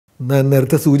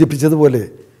നേരത്തെ സൂചിപ്പിച്ചതുപോലെ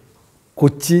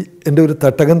കൊച്ചി എൻ്റെ ഒരു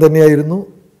തട്ടകം തന്നെയായിരുന്നു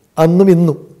അന്നും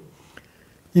ഇന്നും.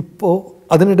 ഇപ്പോൾ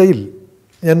അതിനിടയിൽ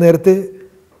ഞാൻ നേരത്തെ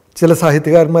ചില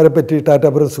സാഹിത്യകാരന്മാരെ പറ്റി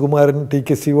ടാറ്റാപുരം സുകുമാരൻ,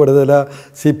 ടി.കെ.സി. വടതല,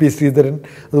 സി.പി. ശ്രീധരൻ,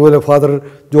 അതുപോലെ ഫാദർ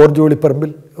ജോർജ്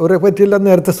ഒളിപ്പറമ്പിൽ അവരെ പറ്റിയെല്ലാം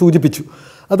നേരത്തെ സൂചിപ്പിച്ചു.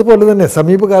 അതുപോലെ തന്നെ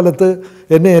സമീപകാലത്ത്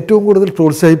എന്നെ ഏറ്റവും കൂടുതൽ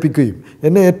പ്രോത്സാഹിപ്പിക്കുകയും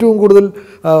എന്നെ ഏറ്റവും കൂടുതൽ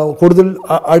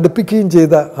അടുപ്പിക്കുകയും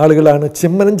ചെയ്ത ആളുകളാണ്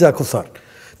ചെമ്മനം ചാക്കോ സാർ.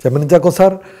 ചെമ്മനം ചാക്കോ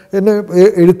സാർ എന്നെ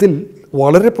എഴുത്തിൽ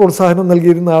വളരെ പ്രോത്സാഹനം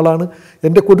നൽകിയിരുന്ന ആളാണ്.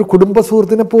 എൻ്റെ ഒരു കുടുംബ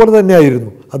സുഹൃത്തിനെ പോലെ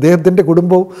തന്നെയായിരുന്നു. അദ്ദേഹത്തിൻ്റെ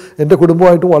കുടുംബവും എൻ്റെ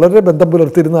കുടുംബവുമായിട്ട് വളരെ ബന്ധം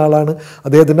പുലർത്തിയിരുന്ന ആളാണ്.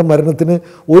 അദ്ദേഹത്തിൻ്റെ മരണത്തിന്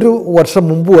ഒരു വർഷം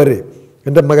മുമ്പ് വരെ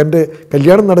എൻ്റെ മകൻ്റെ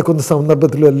കല്യാണം നടക്കുന്ന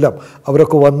സന്ദർഭത്തിലെല്ലാം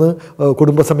അവരൊക്കെ വന്ന്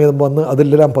കുടുംബസമേതം വന്ന്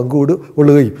അതിലെല്ലാം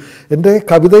പങ്കുകൊള്ളുകയും എൻ്റെ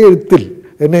കവിത എഴുത്തിൽ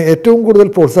എന്നെ ഏറ്റവും കൂടുതൽ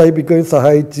പ്രോത്സാഹിപ്പിക്കുകയും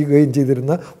സഹായിക്കുകയും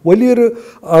ചെയ്തിരുന്ന വലിയൊരു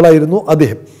ആളായിരുന്നു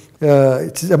അദ്ദേഹം.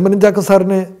 ചെമ്മനം ചാക്കോ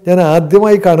സാറിനെ ഞാൻ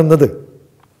ആദ്യമായി കാണുന്നത്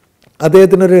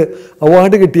അദ്ദേഹത്തിനൊരു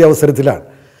അവാർഡ് കിട്ടിയ അവസരത്തിലാണ്.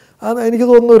 അത് എനിക്ക്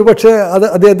തോന്നുന്നു ഒരു പക്ഷേ അത്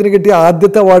അദ്ദേഹത്തിന് കിട്ടിയ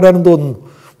ആദ്യത്തെ അവാർഡാണെന്ന് തോന്നുന്നു.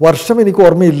 വർഷം എനിക്ക്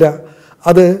ഓർമ്മയില്ല.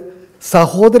 അത്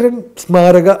സഹോദരൻ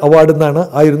സ്മാരക അവാർഡ്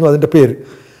ആയിരുന്നു അതിൻ്റെ പേര്.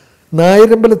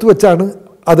 നായരമ്പലത്ത് വെച്ചാണ്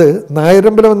അത്,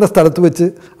 നായരമ്പലം എന്ന സ്ഥലത്ത് വെച്ച്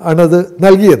ആണത്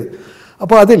നൽകിയത്.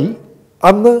 അപ്പോൾ അതിൽ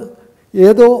അന്ന്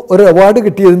ഏതോ ഒരു അവാർഡ്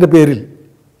കിട്ടിയതിൻ്റെ പേരിൽ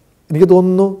എനിക്ക്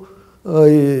തോന്നുന്നു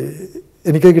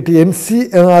എനിക്ക് കിട്ടിയ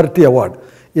NCERT അവാർഡ്,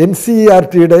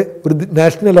 NCERTയുടെ ഒരു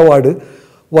നാഷണൽ അവാർഡ്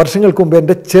വർഷങ്ങൾക്ക് മുമ്പ്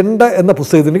എൻ്റെ ചെണ്ട എന്ന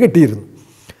പുസ്തകത്തിന് കിട്ടിയിരുന്നു.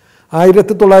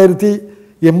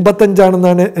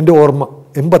 1985 എൻ്റെ ഓർമ്മ.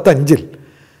 85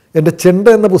 എൻ്റെ ചെണ്ട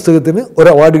എന്ന പുസ്തകത്തിന് ഒരു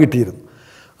അവാർഡ് കിട്ടിയിരുന്നു.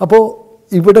 അപ്പോൾ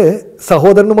ഇവിടെ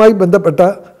സഹോദരനുമായി ബന്ധപ്പെട്ട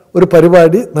ഒരു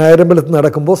പരിപാടി നായരമ്പലത്ത്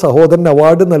നടക്കുമ്പോൾ സഹോദരൻ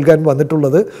അവാർഡ് നൽകാൻ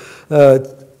വന്നിട്ടുള്ളത്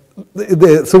ഇത്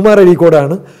സുകുമാർ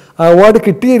അഴീക്കോടാണ്. ആ അവാർഡ്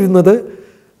കിട്ടിയിരുന്നത്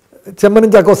ചെമ്മനം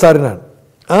ചാക്കോ സാറിനാണ്.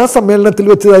 ആ സമ്മേളനത്തിൽ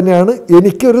വെച്ച് തന്നെയാണ്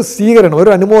എനിക്കൊരു സ്വീകരണം, ഒരു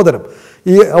അനുമോദനം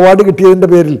ഈ അവാർഡ് കിട്ടിയതിൻ്റെ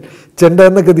പേരിൽ, ചെണ്ട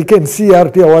എന്ന കൃതിക്ക്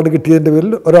NCERT അവാർഡ് കിട്ടിയതിൻ്റെ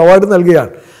പേരിൽ ഒരു അവാർഡ്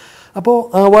നൽകുകയാണ്. അപ്പോൾ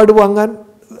ആ അവാർഡ് വാങ്ങാൻ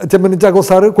ചെമ്മനം ചാക്കോ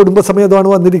സാറ് കുടുംബസമേതമാണ്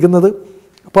വന്നിരിക്കുന്നത്.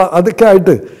 അപ്പോൾ അതൊക്കെ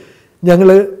ആയിട്ട് ഞങ്ങൾ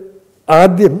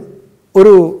ആദ്യം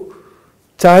ഒരു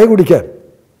ചായ കുടിക്കാൻ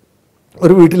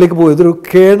ഒരു വീട്ടിലേക്ക് പോയത്. ഒരു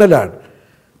കേണലാണ്,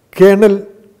 കേണൽ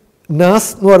നാസ്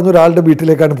എന്ന് പറഞ്ഞ ഒരാളുടെ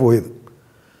വീട്ടിലേക്കാണ് പോയത്.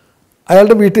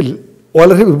 അയാളുടെ വീട്ടിൽ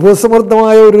വളരെ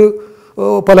വിഭവസമൃദ്ധമായ ഒരു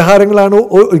പലഹാരങ്ങളാണ്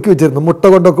ഒരുക്കി വെച്ചിരുന്നത്. മുട്ട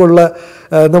കൊണ്ടൊക്കെ ഉള്ള,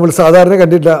 നമ്മൾ സാധാരണ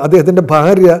കണ്ടിട്ടില്ല. അദ്ദേഹത്തിൻ്റെ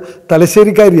ഭാര്യ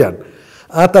തലശ്ശേരിക്കാരിയാണ്.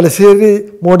 ആ തലശ്ശേരി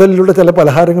മോഡലിലുള്ള ചില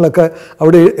പലഹാരങ്ങളൊക്കെ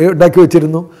അവിടെ ഉണ്ടാക്കി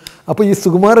വെച്ചിരുന്നു. അപ്പോൾ ഈ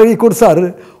സുകുമാർ അഴീക്കോട് സാറ്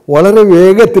വളരെ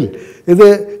വേഗത്തിൽ ഇത്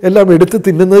എല്ലാം എടുത്ത്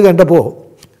തിന്നുന്നത് കണ്ടപ്പോൾ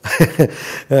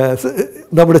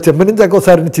നമ്മുടെ ചെമ്മനം ചാക്കോ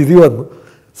സാറിന് ചിരി വന്നു.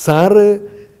 സാറ്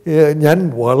ഞാൻ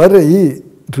വളരെ ഈ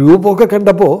രൂപമൊക്കെ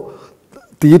കണ്ടപ്പോൾ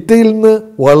തീറ്റയിൽ നിന്ന്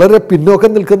വളരെ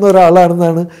പിന്നോക്കം നിൽക്കുന്ന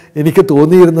ഒരാളാണെന്നാണ് എനിക്ക്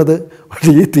തോന്നിയിരുന്നത്.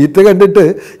 പക്ഷേ ഈ തീറ്റ കണ്ടിട്ട്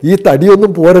ഈ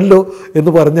തടിയൊന്നും പോരല്ലോ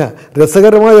എന്ന് പറഞ്ഞ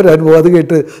രസകരമായ ഒരു അനുഭവം. അത്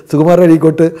കേട്ട് സുകുമാർ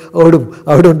അഴീക്കോട്ട്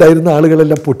അവിടെ ഉണ്ടായിരുന്ന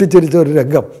ആളുകളെല്ലാം പൊട്ടിച്ചിരിച്ച ഒരു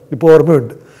രംഗം ഇപ്പോൾ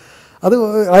ഓർമ്മയുണ്ട്. അത്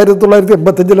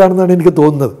 1985 എനിക്ക്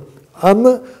തോന്നുന്നത്.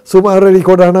 അന്ന് സുകുമാർ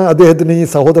അഴീക്കോടാണ് അദ്ദേഹത്തിന് ഈ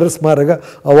സഹോദര സ്മാരക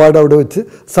അവാർഡ് അവിടെ വെച്ച്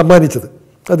സമ്മാനിച്ചത്.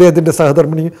 അദ്ദേഹത്തിൻ്റെ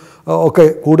സഹധർമ്മിണി ഒക്കെ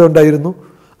കൂടെ ഉണ്ടായിരുന്നു.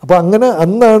 അപ്പോൾ അങ്ങനെ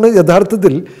അന്നാണ്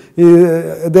യഥാർത്ഥത്തിൽ ഈ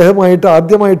അദ്ദേഹമായിട്ട്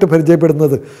ആദ്യമായിട്ട്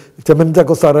പരിചയപ്പെടുന്നത്, ചെമ്മനം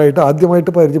ചാക്കോ സാറായിട്ട്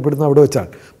ആദ്യമായിട്ട് പരിചയപ്പെടുന്നത് അവിടെ വെച്ചാണ്.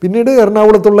 പിന്നീട്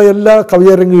എറണാകുളത്തുള്ള എല്ലാ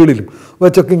കവിയരങ്ങുകളിലും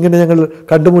വെച്ചൊക്കെ ഇങ്ങനെ ഞങ്ങൾ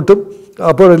കണ്ടുമുട്ടും.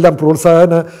 അപ്പോഴെല്ലാം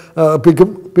പ്രോത്സാഹനപ്പിക്കും.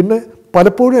 പിന്നെ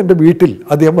പലപ്പോഴും എൻ്റെ വീട്ടിൽ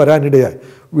അദ്ദേഹം വരാനിടയായി.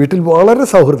 വീട്ടിൽ വളരെ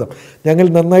സൗഹൃദം. ഞങ്ങൾ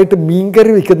നന്നായിട്ട്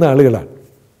മീൻകറി വയ്ക്കുന്ന ആളുകളാണ്.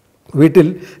 വീട്ടിൽ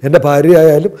എൻ്റെ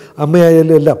ഭാര്യയായാലും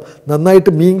അമ്മയായാലും എല്ലാം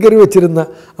നന്നായിട്ട് മീൻകറി വെച്ചിരുന്ന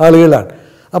ആളുകളാണ്.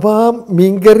 അപ്പോൾ ആ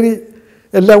മീൻകറി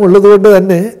എല്ലാം ഉള്ളതുകൊണ്ട്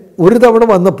തന്നെ ഒരു തവണ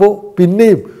വന്നപ്പോൾ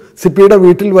പിന്നെയും സിപ്പിയുടെ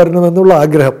വീട്ടിൽ വരണമെന്നുള്ള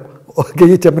ആഗ്രഹം ഒക്കെ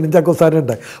ഈ ചെമ്മനം ചാക്കോ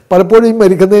സാറിനുണ്ടായി. പലപ്പോഴും ഈ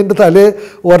മരിക്കുന്നതിൻ്റെ തലേ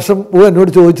വർഷം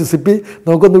എന്നോട് ചോദിച്ചു, സിപ്പി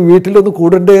നമുക്കൊന്ന് വീട്ടിലൊന്ന്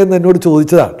കൂടണ്ടേ എന്ന് എന്നോട്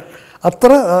ചോദിച്ചതാണ്.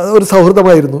 അത്ര ഒരു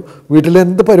സൗഹൃദമായിരുന്നു.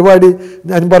 വീട്ടിലെന്ത് പരിപാടി,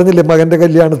 ഞാൻ പറഞ്ഞില്ലേ, മകൻ്റെ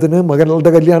കല്യാണത്തിന്,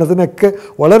 മകളുടെ കല്യാണത്തിനൊക്കെ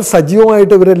വളരെ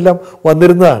സജീവമായിട്ട് ഇവരെല്ലാം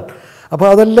വന്നിരുന്നതാണ്. അപ്പോൾ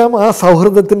അതെല്ലാം ആ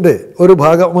സൗഹൃദത്തിൻ്റെ ഒരു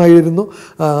ഭാഗമായിരുന്നു.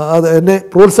 അത് എന്നെ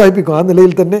പ്രോത്സാഹിപ്പിക്കും, ആ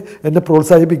നിലയിൽ തന്നെ എന്നെ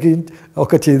പ്രോത്സാഹിപ്പിക്കുകയും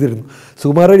ഒക്കെ ചെയ്തിരുന്നു.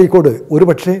 സുകുമാർ അഴീക്കോട് ഒരു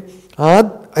പക്ഷേ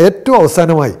ഏറ്റവും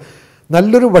അവസാനമായി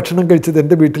നല്ലൊരു ഭക്ഷണം കഴിച്ചത്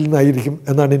എൻ്റെ വീട്ടിൽ നിന്നായിരിക്കും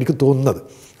എന്നാണ് എനിക്ക് തോന്നുന്നത്.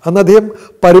 അന്ന് അദ്ദേഹം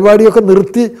പരിപാടിയൊക്കെ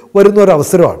നിർത്തി വരുന്ന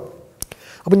ഒരവസരമാണ്.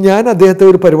 അപ്പം ഞാൻ അദ്ദേഹത്തെ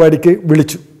ഒരു പരിപാടിക്ക്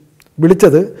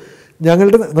വിളിച്ചത്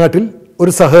ഞങ്ങളുടെ നാട്ടിൽ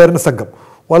ഒരു സഹകരണ സംഘം,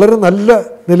 വളരെ നല്ല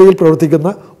നിലയിൽ പ്രവർത്തിക്കുന്ന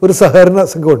ഒരു സഹകരണ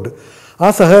സംഘമുണ്ട്. ആ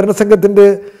സഹകരണ സംഘത്തിൻ്റെ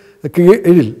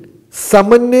കീഴിൽ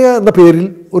സമന്വയ എന്ന പേരിൽ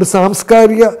ഒരു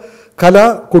സാംസ്കാരിക കലാ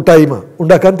കൂട്ടായ്മ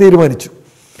ഉണ്ടാക്കാൻ തീരുമാനിച്ചു.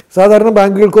 സാധാരണ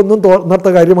ബാങ്കുകൾക്കൊന്നും തോന്നാത്ത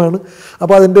കാര്യമാണ്.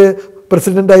 അപ്പോൾ അതിൻ്റെ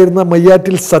പ്രസിഡൻ്റായിരുന്ന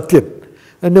മയ്യാറ്റിൽ സത്യൻ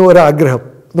എന്നെ ഒരാഗ്രഹം,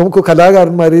 നമുക്ക്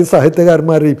കലാകാരന്മാരെയും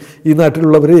സാഹിത്യകാരന്മാരെയും ഈ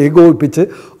നാട്ടിലുള്ളവരെ ഏകോപിപ്പിച്ച്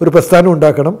ഒരു പ്രസ്ഥാനം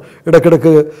ഉണ്ടാക്കണം.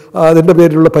 ഇടയ്ക്കിടയ്ക്ക് അതിൻ്റെ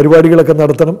പേരിലുള്ള പരിപാടികളൊക്കെ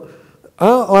നടത്തണം. ആ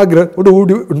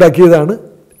ആഗ്രഹത്തോടുകൂടി ഉണ്ടാക്കിയതാണ്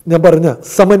ഞാൻ പറഞ്ഞ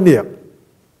സമന്വയം.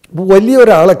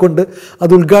 വലിയൊരാളെ കൊണ്ട്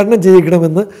അത് ഉദ്ഘാടനം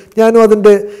ചെയ്യിക്കണമെന്ന് ഞാനും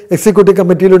അതിൻ്റെ എക്സിക്യൂട്ടീവ്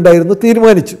കമ്മിറ്റിയിലുണ്ടായിരുന്നു,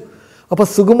 തീരുമാനിച്ചു. അപ്പോൾ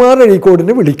സുകുമാർ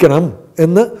അഴീക്കോടിനെ വിളിക്കണം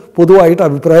എന്ന് പൊതുവായിട്ട്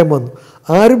അഭിപ്രായം വന്നു.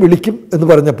 ആര് വിളിക്കും എന്ന്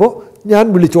പറഞ്ഞപ്പോൾ ഞാൻ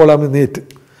വിളിച്ചോളാം എന്ന് ഏറ്റു.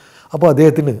 അപ്പോൾ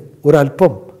അദ്ദേഹത്തിന്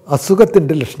ഒരല്പം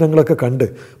അസുഖത്തിൻ്റെ ലക്ഷണങ്ങളൊക്കെ കണ്ട്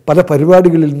പല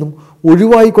പരിപാടികളിൽ നിന്നും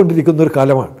ഒഴിവായിക്കൊണ്ടിരിക്കുന്ന ഒരു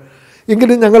കാലമാണ്.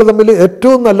 എങ്കിലും ഞങ്ങൾ തമ്മിൽ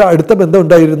ഏറ്റവും നല്ല അടുത്ത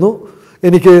ബന്ധമുണ്ടായിരുന്നു.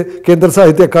 എനിക്ക് കേന്ദ്ര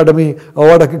സാഹിത്യ അക്കാദമി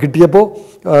അവാർഡൊക്കെ കിട്ടിയപ്പോൾ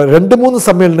 2-3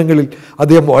 സമ്മേളനങ്ങളിൽ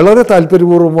അദ്ദേഹം വളരെ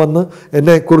താല്പര്യപൂർവ്വം വന്ന്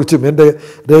എന്നെക്കുറിച്ചും എൻ്റെ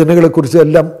രചനകളെക്കുറിച്ചും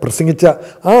എല്ലാം പ്രസംഗിച്ച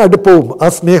ആ അടുപ്പവും ആ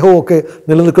സ്നേഹവും ഒക്കെ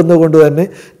നിലനിൽക്കുന്നത് കൊണ്ട് തന്നെ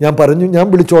ഞാൻ പറഞ്ഞു, ഞാൻ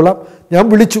വിളിച്ചോളാം. ഞാൻ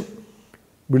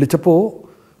വിളിച്ചപ്പോൾ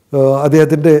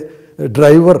അദ്ദേഹത്തിൻ്റെ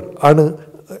ഡ്രൈവർ ആണ്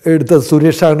എടുത്തത്,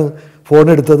 സുരേഷാണ് ഫോൺ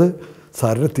എടുത്തത്.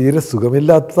 സാറിന് തീരെ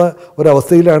സുഖമില്ലാത്ത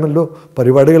ഒരവസ്ഥയിലാണല്ലോ,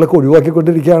 പരിപാടികളൊക്കെ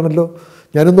ഒഴിവാക്കിക്കൊണ്ടിരിക്കുകയാണല്ലോ,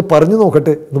 ഞാനൊന്ന് പറഞ്ഞു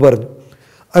നോക്കട്ടെ എന്ന് പറഞ്ഞു.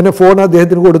 അതിനെ ഫോൺ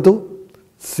അദ്ദേഹത്തിന് കൊടുത്തു.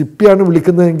 സിപ്പിയാണ്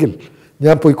വിളിക്കുന്നതെങ്കിൽ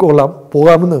ഞാൻ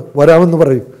പോകാമെന്ന് വരാമെന്ന്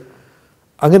പറയും.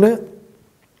 അങ്ങനെ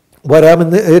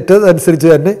വരാമെന്ന് ഏറ്റതനുസരിച്ച്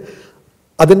തന്നെ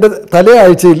അതിൻ്റെ തലേ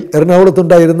ആഴ്ചയിൽ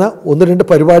എറണാകുളത്തുണ്ടായിരുന്ന 1-2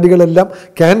 പരിപാടികളെല്ലാം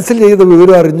ക്യാൻസൽ ചെയ്ത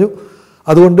വിവരം അറിഞ്ഞു.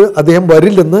 അതുകൊണ്ട് അദ്ദേഹം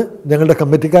വരില്ലെന്ന് ഞങ്ങളുടെ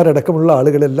കമ്മിറ്റിക്കാരടക്കമുള്ള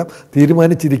ആളുകളെല്ലാം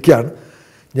തീരുമാനിച്ചിരിക്കുകയാണ്.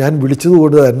 ഞാൻ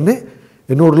വിളിച്ചതുകൊണ്ട് തന്നെ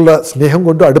എന്നോടുള്ള സ്നേഹം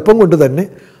കൊണ്ട് അടുപ്പം കൊണ്ട് തന്നെ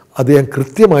അദ്ദേഹം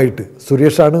കൃത്യമായിട്ട്,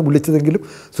 സുരേഷാണ് വിളിച്ചതെങ്കിലും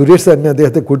സുരേഷ് തന്നെ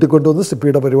അദ്ദേഹത്തെ കൂട്ടിക്കൊണ്ടുവന്ന്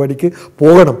സിപ്പിയുടെ പരിപാടിക്ക്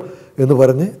പോകണം എന്ന്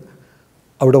പറഞ്ഞ്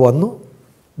അവിടെ വന്നു.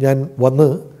 ഞാൻ വന്ന്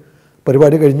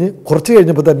പരിപാടി കഴിഞ്ഞ് കുറച്ച്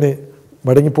കഴിഞ്ഞപ്പോൾ തന്നെ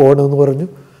മടങ്ങി പോകണമെന്ന് പറഞ്ഞു.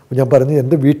 ഞാൻ പറഞ്ഞു,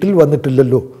 എൻ്റെ വീട്ടിൽ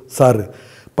വന്നിട്ടില്ലല്ലോ സാറ്,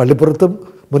 പള്ളിപ്പുറത്തും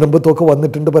മുനമ്പത്തുമൊക്കെ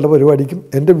വന്നിട്ടുണ്ട് പല പരിപാടിക്കും,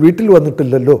 എൻ്റെ വീട്ടിൽ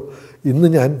വന്നിട്ടില്ലല്ലോ. ഇന്ന്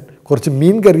ഞാൻ കുറച്ച്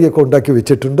മീൻ കറിയൊക്കെ ഉണ്ടാക്കി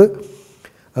വെച്ചിട്ടുണ്ട്,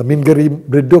 മീൻ കറിയും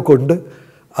ബ്രെഡും ഒക്കെ ഉണ്ട്,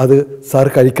 അത് സാർ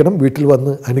കഴിക്കണം, വീട്ടിൽ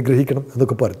വന്ന് അനുഗ്രഹിക്കണം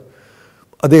എന്നൊക്കെ പറഞ്ഞു.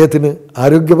 അദ്ദേഹത്തിന്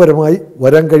ആരോഗ്യപരമായി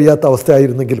വരാൻ കഴിയാത്ത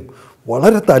അവസ്ഥയായിരുന്നെങ്കിലും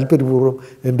വളരെ താല്പര്യപൂർവ്വം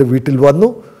എൻ്റെ വീട്ടിൽ വന്നു.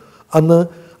 അന്ന്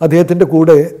അദ്ദേഹത്തിൻ്റെ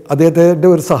കൂടെ അദ്ദേഹത്തിൻ്റെ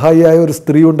ഒരു സഹായിയായ ഒരു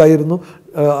സ്ത്രീ ഉണ്ടായിരുന്നു,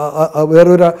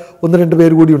 വേറൊരു 1-2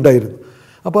 പേര് കൂടി ഉണ്ടായിരുന്നു.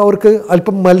 അപ്പോൾ അവർക്ക്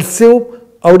അല്പം മത്സ്യവും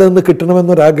അവിടെ നിന്ന്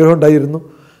കിട്ടണമെന്നൊരാഗ്രഹം ഉണ്ടായിരുന്നു.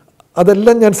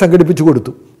 അതെല്ലാം ഞാൻ സംഘടിപ്പിച്ചു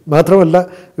കൊടുത്തു. മാത്രമല്ല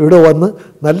ഇവിടെ വന്ന്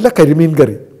നല്ല കരിമീൻ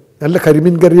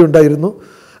കറി ഉണ്ടായിരുന്നു,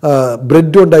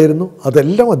 ബ്രെഡും ഉണ്ടായിരുന്നു.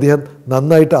 അതെല്ലാം അദ്ദേഹം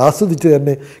നന്നായിട്ട് ആസ്വദിച്ച്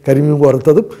തന്നെ കരിമീൻ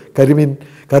വറുത്തതും കരിമീൻ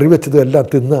കറി വെച്ചതും എല്ലാം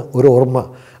തിന്ന ഒരു ഓർമ്മ.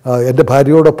 എൻ്റെ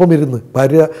ഭാര്യയോടൊപ്പം ഇരുന്ന്,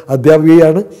 ഭാര്യ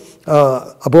അധ്യാപികയാണ്,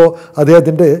 അപ്പോൾ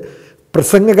അദ്ദേഹത്തിൻ്റെ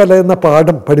പ്രസംഗകല എന്ന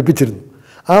പാഠം പഠിപ്പിച്ചിരുന്നു.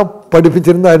 ആ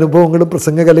പഠിപ്പിച്ചിരുന്ന അനുഭവങ്ങളും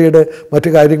പ്രസംഗകലയുടെ മറ്റു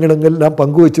കാര്യങ്ങളെല്ലാം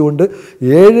പങ്കുവെച്ചുകൊണ്ട്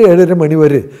 7-7:30 മണി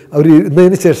വരെ അവർ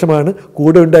ഇരുന്നതിന് ശേഷമാണ്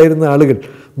കൂടെ ഉണ്ടായിരുന്ന ആളുകൾ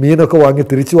മീനൊക്കെ വാങ്ങി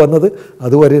തിരിച്ചു വന്നത്.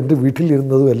 അതുവരെ എൻ്റെ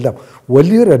വീട്ടിലിരുന്നതും എല്ലാം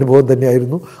വലിയൊരു അനുഭവം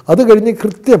തന്നെയായിരുന്നു. അത് കഴിഞ്ഞ്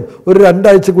കൃത്യം ഒരു 2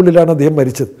 ആഴ്ചക്കുള്ളിലാണ് അദ്ദേഹം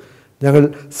മരിച്ചത്. ഞങ്ങൾ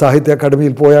സാഹിത്യ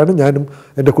അക്കാദമിയിൽ പോയാണ് ഞാനും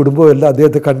എൻ്റെ കുടുംബവും എല്ലാം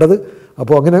അദ്ദേഹത്തെ കണ്ടത്.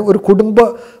 അപ്പോൾ അങ്ങനെ ഒരു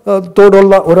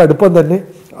കുടുംബത്തോടുള്ള ഒരടുപ്പം തന്നെ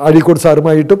അഴീക്കോട്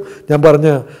സാറുമായിട്ടും ഞാൻ പറഞ്ഞ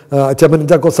ചെമ്മൻ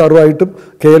ചാക്കോ സാറുമായിട്ടും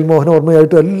KL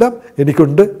മോഹനവർമ്മയായിട്ടും എല്ലാം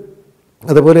എനിക്കുണ്ട്.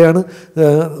 അതുപോലെയാണ്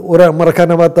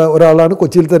മറക്കാനാവാത്ത ഒരാളാണ്.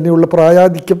 കൊച്ചിയിൽ തന്നെയുള്ള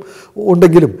പ്രായാധിക്യം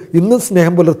ഉണ്ടെങ്കിലും ഇന്നും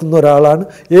സ്നേഹം പുലർത്തുന്ന ഒരാളാണ്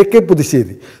AK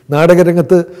പുതുശ്ശേരി.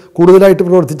 നാടകരംഗത്ത് കൂടുതലായിട്ട്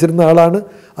പ്രവർത്തിച്ചിരുന്ന ആളാണ്.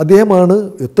 അദ്ദേഹമാണ്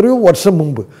എത്രയോ വർഷം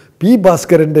മുമ്പ് P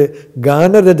ഭാസ്കരൻ്റെ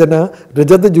ഗാനരചന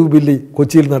രജത ജൂബിലി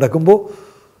കൊച്ചിയിൽ നടക്കുമ്പോൾ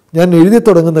ഞാൻ എഴുതി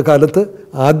തുടങ്ങുന്ന കാലത്ത്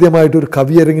ആദ്യമായിട്ടൊരു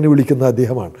കവിയരങ്ങിന് വിളിക്കുന്ന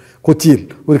അദ്ദേഹമാണ്. കൊച്ചിയിൽ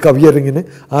ഒരു കവിയരങ്ങിന്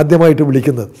ആദ്യമായിട്ട്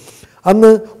വിളിക്കുന്നത്. അന്ന്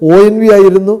ONV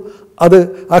ആയിരുന്നു അത്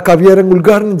ആ കവിയരങ്ങ്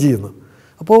ഉദ്ഘാടനം ചെയ്യുന്നത്.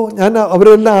 അപ്പോൾ ഞാൻ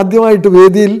അവരെല്ലാം ആദ്യമായിട്ട്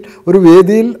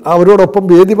വേദിയിൽ അവരോടൊപ്പം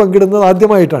വേദി പങ്കിടുന്നത്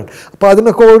ആദ്യമായിട്ടാണ്. അപ്പോൾ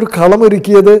അതിനൊക്കെ ഒരു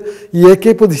കളമൊരുക്കിയത് ഈ AK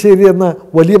പുതുശ്ശേരി എന്ന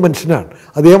വലിയ മനുഷ്യനാണ്.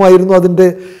 അദ്ദേഹമായിരുന്നു അതിൻ്റെ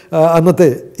അന്നത്തെ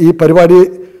ഈ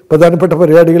പ്രധാനപ്പെട്ട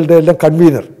പരിപാടികളുടെ എല്ലാം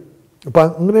കൺവീനർ. അപ്പം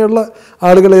അങ്ങനെയുള്ള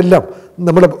ആളുകളെല്ലാം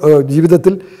നമ്മുടെ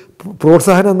ജീവിതത്തിൽ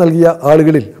പ്രോത്സാഹനം നൽകിയ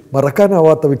ആളുകളിൽ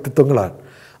മറക്കാനാവാത്ത വ്യക്തിത്വങ്ങളാണ്.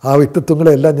 ആ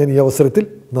വ്യക്തിത്വങ്ങളെല്ലാം ഞാൻ ഈ അവസരത്തിൽ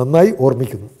നന്നായി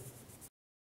ഓർമ്മിക്കുന്നു.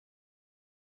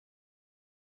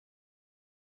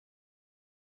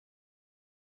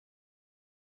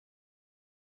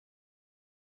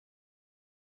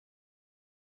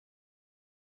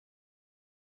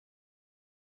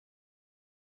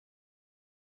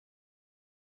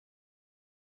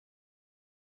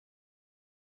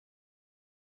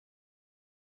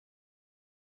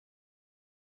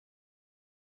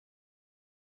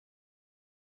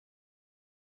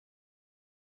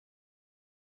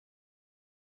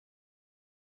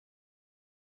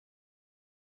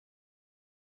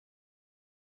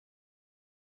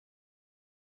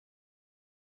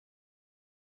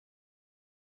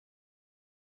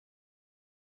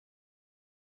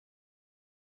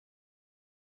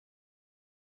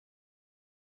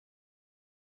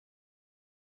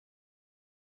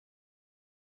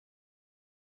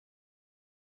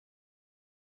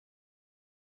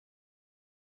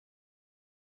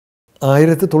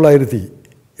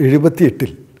 1978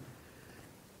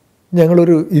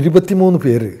 ഞങ്ങളൊരു 23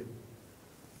 പേര്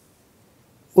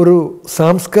ഒരു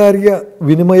സാംസ്കാരിക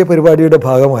വിനിമയ പരിപാടിയുടെ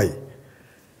ഭാഗമായി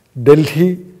ഡൽഹി,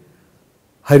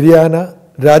 ഹരിയാന,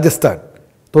 രാജസ്ഥാൻ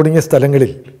തുടങ്ങിയ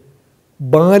സ്ഥലങ്ങളിൽ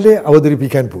ബാലെ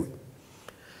അവതരിപ്പിക്കാൻ പോയി.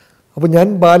 അപ്പോൾ ഞാൻ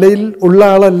ബാലയിൽ ഉള്ള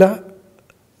ആളല്ല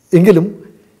എങ്കിലും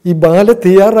ഈ ബാല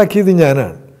തയ്യാറാക്കിയത്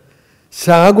ഞാനാണ്.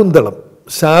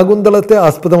 ശാകുന്തളത്തെ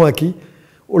ആസ്പദമാക്കി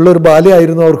ഉള്ളൊരു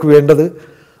ബാലയായിരുന്നു അവർക്ക് വേണ്ടത്.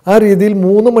 ആ രീതിയിൽ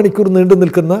 3 മണിക്കൂർ നീണ്ടു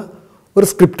നിൽക്കുന്ന ഒരു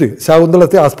സ്ക്രിപ്റ്റ്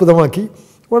ശാകുന്തളത്തെ ആസ്പദമാക്കി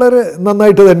വളരെ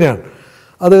നന്നായിട്ട് തന്നെയാണ്.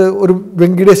 അത് ഒരു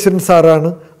വെങ്കിടേശ്വരൻ സാറാണ്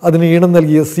അതിന് ഈണം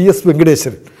നൽകിയത്. CS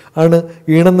വെങ്കിടേശ്വരൻ ആണ്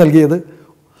ഈണം നൽകിയത്.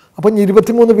 അപ്പം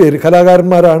 23 പേര്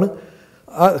കലാകാരന്മാരാണ്.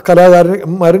 ആ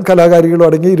കലാകാരന്മാരും കലാകാരികളും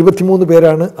അടങ്ങി 23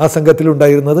 പേരാണ് ആ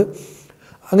സംഘത്തിലുണ്ടായിരുന്നത്.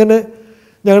 അങ്ങനെ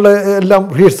ഞങ്ങൾ എല്ലാം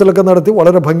റിഹേഴ്സലൊക്കെ നടത്തി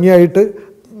വളരെ ഭംഗിയായിട്ട്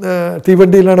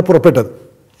തീവണ്ടിയിലാണ്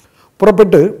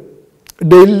പുറപ്പെട്ട്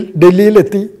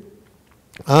ഡൽഹിയിലെത്തി.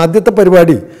 ആദ്യത്തെ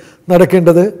പരിപാടി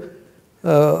നടക്കേണ്ടത്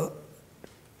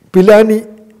പിലാനി,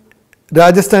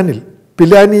 രാജസ്ഥാനിൽ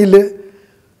പിലാനിയിൽ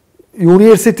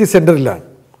യൂണിവേഴ്സിറ്റി സെൻറ്ററിലാണ്.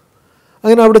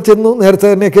 അങ്ങനെ അവിടെ ചെന്നു, നേരത്തെ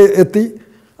തന്നെയൊക്കെ എത്തി.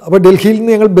 അപ്പോൾ ഡൽഹിയിൽ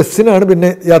നിന്ന് ഞങ്ങൾ ബസ്സിനാണ് പിന്നെ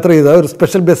യാത്ര ചെയ്തത്. ഒരു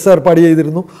സ്പെഷ്യൽ ബസ് ഏർപ്പാട്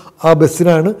ചെയ്തിരുന്നു. ആ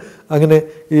ബസ്സിനാണ് അങ്ങനെ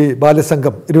ഈ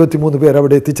ബാലസംഘം 23 പേർ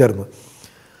അവിടെ എത്തിച്ചേർന്നു.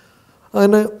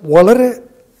 അങ്ങനെ വളരെ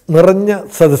നിറഞ്ഞ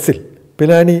സദസ്സിൽ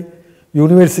പിലാനി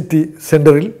യൂണിവേഴ്സിറ്റി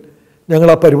സെൻറ്ററിൽ ഞങ്ങൾ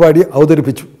ആ പരിപാടി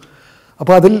അവതരിപ്പിച്ചു.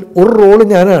 അപ്പോൾ അതിൽ ഒരു റോള്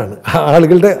ഞാനാണ്.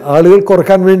 ആളുകൾ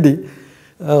കുറക്കാൻ വേണ്ടി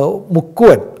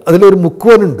അതിലൊരു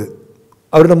മുക്കുവനുണ്ട്.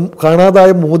 അവരുടെ കാണാതായ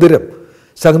മോതിരം,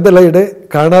 ശകുന്തളയുടെ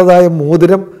കാണാതായ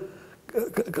മോതിരം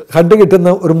കണ്ടുകിട്ടുന്ന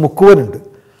ഒരു മുക്കുവനുണ്ട്.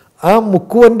 ആ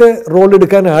മുക്കുവൻ്റെ റോൾ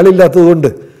എടുക്കാൻ ആളില്ലാത്തതുകൊണ്ട്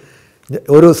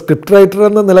ഒരു സ്ക്രിപ്റ്റ് റൈറ്റർ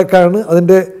എന്ന നിലക്കാണ്,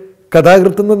 അതിൻ്റെ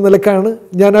കഥാകൃത്ത് എന്ന നിലക്കാണ്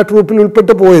ഞാൻ ആ ട്രൂപ്പിൽ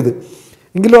ഉൾപ്പെട്ട് പോയത്.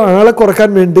 എങ്കിലും ആളെ കുറക്കാൻ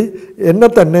വേണ്ടി എന്നെ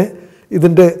തന്നെ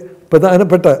ഇതിൻ്റെ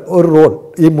പ്രധാനപ്പെട്ട ഒരു റോൾ,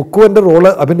 ഈ മുക്കുവൻ്റെ റോള്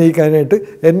അഭിനയിക്കാനായിട്ട്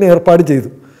എന്നെ ഏർപ്പാട് ചെയ്തു.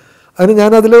 അതിന്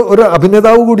ഞാനതിൽ ഒരു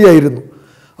അഭിനേതാവ് കൂടിയായിരുന്നു.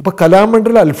 അപ്പോൾ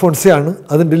കലാമണ്ഡൽ അൽഫോൺസയാണ്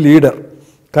അതിൻ്റെ ലീഡർ.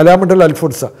 കലാമണ്ഡൽ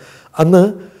അൽഫോൺസ അന്ന്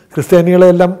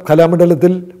ക്രിസ്ത്യാനികളെല്ലാം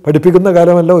കലാമണ്ഡലത്തിൽ പഠിപ്പിക്കുന്ന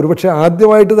കാലമല്ല, ഒരുപക്ഷെ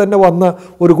ആദ്യമായിട്ട് തന്നെ വന്ന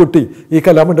ഒരു കുട്ടി ഈ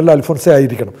കലാമണ്ഡല അൽഫോൺസ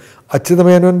ആയിരിക്കണം.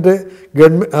 അച്യുതമേനൻ്റെ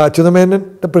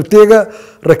പ്രത്യേക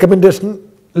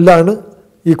റെക്കമെൻഡേഷനിലാണ്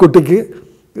ഈ കുട്ടിക്ക്,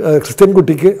 ക്രിസ്ത്യൻ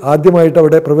കുട്ടിക്ക് ആദ്യമായിട്ട്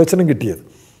അവിടെ പ്രവേശനം കിട്ടിയത്.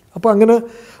 അപ്പോൾ അങ്ങനെ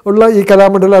ഉള്ള ഈ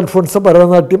കലാമണ്ഡല അൽഫോൺസ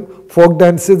ഭരതനാട്യം, ഫോക്ക്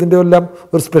ഡാൻസ് ഇതിൻ്റെ എല്ലാം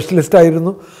ഒരു സ്പെഷ്യലിസ്റ്റ്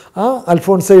ആയിരുന്നു. ആ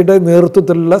അൽഫോൺസയുടെ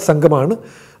നേതൃത്വത്തിലുള്ള സംഘമാണ്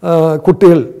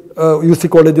കുട്ടികൾ, UC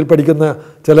കോളേജിൽ പഠിക്കുന്ന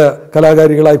ചില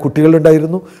കലാകാരികളായ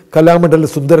കുട്ടികളുണ്ടായിരുന്നു. കലാമണ്ഡല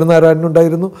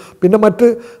സുന്ദരനാരായണനുണ്ടായിരുന്നു. പിന്നെ മറ്റ്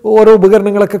ഓരോ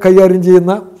ഉപകരണങ്ങളൊക്കെ കൈകാര്യം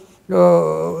ചെയ്യുന്ന,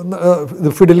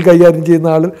 ഫിഡിൽ കൈകാര്യം ചെയ്യുന്ന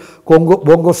ആൾ,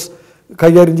 ബോങ്കോസ്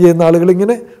കൈകാര്യം ചെയ്യുന്ന ആളുകൾ,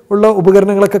 ഇങ്ങനെ ഉള്ള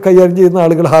ഉപകരണങ്ങളൊക്കെ കൈകാര്യം ചെയ്യുന്ന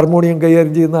ആളുകൾ, ഹാർമോണിയം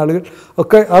കൈകാര്യം ചെയ്യുന്ന ആളുകൾ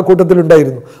ഒക്കെ ആ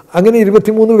കൂട്ടത്തിലുണ്ടായിരുന്നു. അങ്ങനെ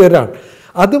 23 പേരാണ്.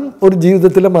 അതും ഒരു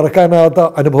ജീവിതത്തിലെ മറക്കാനാവാത്ത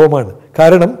അനുഭവമാണ്.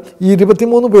 കാരണം ഈ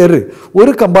 23 പേര്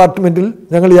ഒരു കമ്പാർട്ട്മെൻറ്റിൽ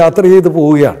ഞങ്ങൾ യാത്ര ചെയ്ത്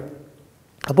പോവുകയാണ്.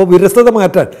 അപ്പോൾ വിരസത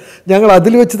മാറ്റാൻ ഞങ്ങൾ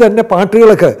അതിൽ വെച്ച് തന്നെ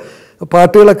പാട്ടുകളൊക്കെ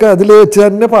അതിൽ വെച്ച്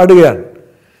തന്നെ പാടുകയാണ്.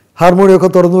 ഹാർമോണിയമൊക്കെ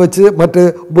തുറന്നു വെച്ച് മറ്റ്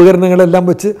ഉപകരണങ്ങളെല്ലാം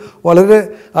വെച്ച് വളരെ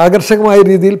ആകർഷകമായ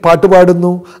രീതിയിൽ പാട്ട്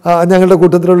പാടുന്നു. ഞങ്ങളുടെ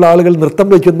കൂട്ടത്തിലുള്ള ആളുകൾ നൃത്തം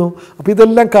വയ്ക്കുന്നു. അപ്പോൾ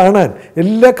ഇതെല്ലാം കാണാൻ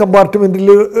എല്ലാ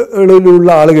കമ്പാർട്ട്മെൻറ്റിലുള്ള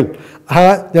ആളുകൾ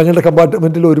ഞങ്ങളുടെ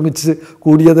കമ്പാർട്ട്മെൻറ്റിൽ ഒരുമിച്ച്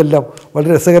കൂടിയതെല്ലാം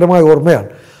വളരെ രസകരമായ ഓർമ്മയാണ്.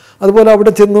 അതുപോലെ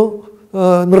അവിടെ ചെന്നു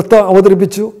നൃത്തം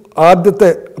അവതരിപ്പിച്ചു.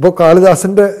 അപ്പോൾ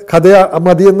കാളിദാസൻ്റെ കഥ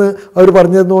മതിയെന്ന് അവർ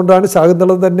പറഞ്ഞതുകൊണ്ടാണ്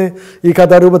ശാകുന്തളം തന്നെ ഈ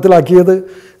കഥാരൂപത്തിലാക്കിയത്.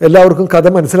 എല്ലാവർക്കും കഥ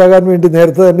മനസ്സിലാകാൻ വേണ്ടി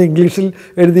നേരത്തെ തന്നെ ഇംഗ്ലീഷിൽ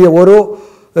എഴുതിയ ഓരോ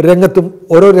രംഗത്തും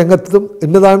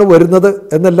ഇന്നതാണ് വരുന്നത്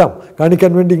എന്നെല്ലാം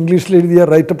കാണിക്കാൻ വേണ്ടി ഇംഗ്ലീഷിൽ എഴുതിയ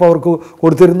റൈറ്റപ്പ് അവർക്ക്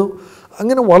കൊടുത്തിരുന്നു.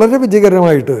 അങ്ങനെ വളരെ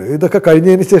വിജയകരമായിട്ട് ഇതൊക്കെ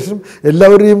കഴിഞ്ഞതിന് ശേഷം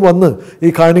എല്ലാവരെയും വന്ന്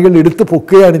ഈ കാണികൾ എടുത്തു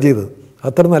പൊക്കുകയാണ് ചെയ്തത്.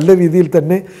 അത്ര നല്ല രീതിയിൽ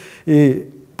തന്നെ ഈ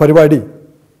പരിപാടി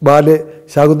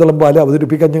ശാകുന്തളം ബാലെ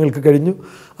അവതരിപ്പിക്കാൻ ഞങ്ങൾക്ക് കഴിഞ്ഞു.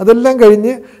 അതെല്ലാം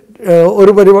കഴിഞ്ഞ്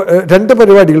 3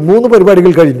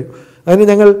 പരിപാടികൾ കഴിഞ്ഞു. അതിന്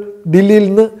ഞങ്ങൾ ഡൽഹിയിൽ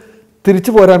നിന്ന്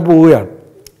തിരിച്ചു പോരാൻ പോവുകയാണ്.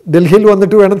 ഡൽഹിയിൽ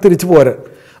വന്നിട്ട് വേണം തിരിച്ചു പോരാൻ.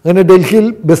 അങ്ങനെ ഡൽഹിയിൽ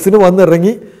ബസ്സിന്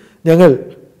വന്നിറങ്ങി ഞങ്ങൾ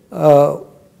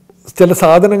ചില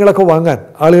സാധനങ്ങളൊക്കെ വാങ്ങാൻ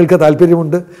ആളുകൾക്ക്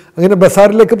താല്പര്യമുണ്ട്. അങ്ങനെ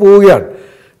ബസാറിലേക്ക് പോവുകയാണ്.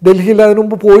 ഡൽഹിയിൽ അതിനു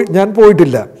മുമ്പ് ഞാൻ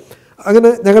പോയിട്ടില്ല. അങ്ങനെ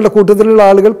ഞങ്ങളുടെ കൂട്ടത്തിലുള്ള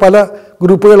ആളുകൾ പല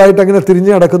ഗ്രൂപ്പുകളായിട്ട് അങ്ങനെ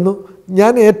തിരിഞ്ഞ് നടക്കുന്നു.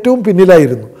 ഞാൻ ഏറ്റവും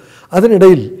പിന്നിലായിരുന്നു.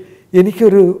 അതിനിടയിൽ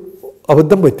എനിക്കൊരു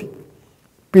അബദ്ധം പറ്റി.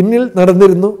 പിന്നിൽ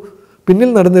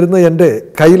നടന്നിരുന്ന എൻ്റെ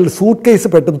കയ്യിൽ സൂട്ട് കേസ്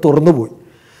പെട്ടെന്ന് തുറന്നുപോയി.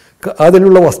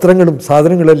 അതിലുള്ള വസ്ത്രങ്ങളും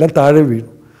സാധനങ്ങളും എല്ലാം താഴെ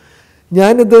വീണു.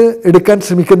 ഞാനിത് എടുക്കാൻ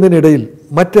ശ്രമിക്കുന്നതിനിടയിൽ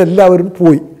മറ്റെല്ലാവരും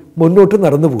മുന്നോട്ട്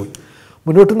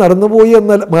നടന്നുപോയി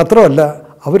എന്നാൽ മാത്രമല്ല,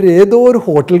 അവരേതോ ഒരു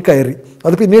ഹോട്ടൽ കയറി.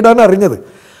 അത് പിന്നീടാണ് അറിഞ്ഞത്.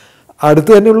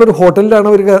 അടുത്ത് തന്നെയുള്ളൊരു ഹോട്ടലിലാണ്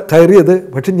അവർ കയറിയത്.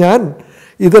 പക്ഷെ ഞാൻ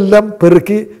ഇതെല്ലാം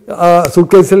പെറുക്കി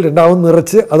സൂട്ട്കേസിൽ രണ്ടാമത്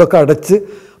നിറച്ച് അതൊക്കെ അടച്ച്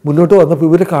മുന്നോട്ട് വന്നപ്പോൾ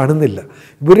ഇവരെ കാണുന്നില്ല.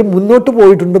 ഇവർ മുന്നോട്ട്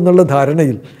പോയിട്ടുണ്ടെന്നുള്ള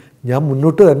ധാരണയിൽ ഞാൻ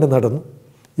മുന്നോട്ട് തന്നെ നടന്നു.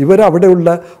 ഇവരവിടെയുള്ള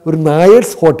ഒരു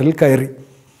നായേഴ്സ് ഹോട്ടലിൽ കയറി,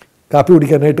 കാപ്പി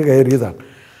കുടിക്കാനായിട്ട് കയറിയതാണ്.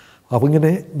 അപ്പം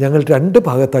ഇങ്ങനെ ഞങ്ങൾ 2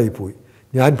 ഭാഗത്തായി പോയി.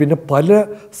 ഞാൻ പിന്നെ പല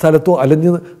സ്ഥലത്തും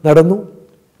അലഞ്ഞ് നടന്നു.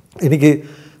 എനിക്ക്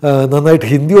നന്നായിട്ട്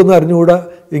ഹിന്ദി ഒന്നും അറിഞ്ഞുകൂടാ.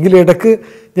 എങ്കിലും ഇടയ്ക്ക്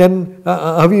ഞാൻ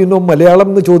അവിയുന്നോ മലയാളം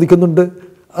എന്ന് ചോദിക്കുന്നുണ്ട്.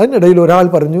 അതിനിടയിൽ ഒരാൾ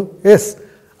പറഞ്ഞു, യെസ്,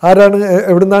 ആരാണ്,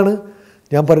 എവിടുന്നാണ്?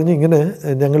 ഞാൻ പറഞ്ഞു, ഇങ്ങനെ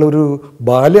ഞങ്ങളൊരു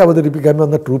ബാലെ അവതരിപ്പിക്കാൻ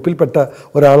വന്ന ട്രൂപ്പിൽപ്പെട്ട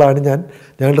ഒരാളാണ് ഞാൻ.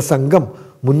 ഞങ്ങളുടെ സംഘം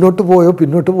മുന്നോട്ട് പോയോ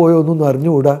പിന്നോട്ട് പോയോ എന്നൊന്നും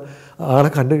അറിഞ്ഞുകൂടാ, ആളെ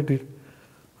കണ്ടുകിട്ടി.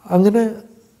 അങ്ങനെ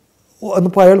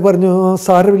അന്നിപ്പോൾ അയാൾ പറഞ്ഞു,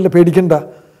 സാരമില്ല, പേടിക്കണ്ട,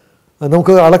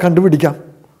 നമുക്ക് ആളെ കണ്ടുപിടിക്കാം,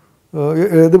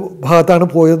 ഏത് ഭാഗത്താണ്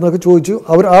പോയതെന്നൊക്കെ ചോദിച്ചു.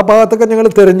 അവർ ആ ഭാഗത്തൊക്കെ ഞങ്ങൾ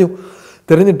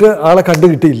തിരഞ്ഞിട്ട് ആളെ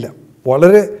കണ്ടുകിട്ടിയില്ല.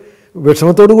 വളരെ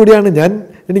വിഷമത്തോടു കൂടിയാണ്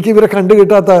എനിക്ക് ഇവരെ കണ്ടു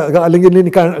കിട്ടാത്ത, അല്ലെങ്കിൽ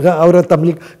എനിക്ക് അവരെ തമ്മിൽ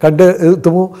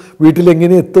എത്തുമോ,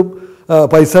 വീട്ടിലെങ്ങനെ എത്തും,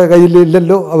 പൈസ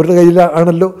കയ്യിലില്ലല്ലോ, അവരുടെ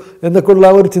കയ്യിലാണല്ലോ എന്നൊക്കെയുള്ള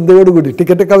ആ ഒരു ചിന്തയോടുകൂടി,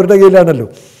 ടിക്കറ്റൊക്കെ അവരുടെ കയ്യിലാണല്ലോ,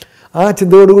 ആ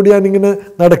ചിന്തയോടുകൂടി ഞാനിങ്ങനെ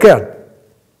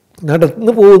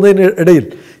നടന്നു പോകുന്നതിന് ഇടയിൽ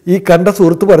ഈ കണ്ട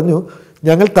സുഹൃത്ത് പറഞ്ഞു,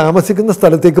 ഞങ്ങൾ താമസിക്കുന്ന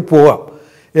സ്ഥലത്തേക്ക് പോവാം,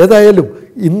 ഏതായാലും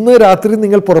ഇന്ന് രാത്രി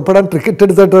നിങ്ങൾ പുറപ്പെടാൻ ടിക്കറ്റ്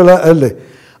എടുത്തിട്ടുള്ള അല്ലേ,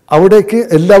 അവിടേക്ക്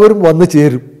എല്ലാവരും വന്നു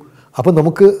ചേരും, അപ്പം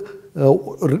നമുക്ക്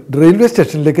റെയിൽവേ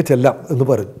സ്റ്റേഷനിലേക്ക് ചെല്ലാം എന്ന്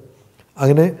പറഞ്ഞു.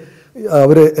 അങ്ങനെ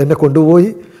അവർ എന്നെ കൊണ്ടുപോയി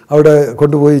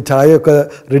ചായയൊക്കെ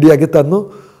റെഡിയാക്കി തന്നു,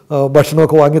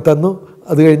 ഭക്ഷണമൊക്കെ വാങ്ങി തന്നു.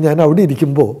 അത് കഴിഞ്ഞ് ഞാൻ അവിടെ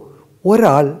ഇരിക്കുമ്പോൾ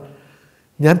ഒരാൾ,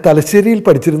 ഞാൻ തലശ്ശേരിയിൽ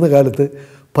പഠിച്ചിരുന്ന കാലത്ത്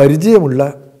പരിചയമുള്ള,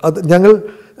 ഞങ്ങൾ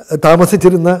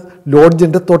താമസിച്ചിരുന്ന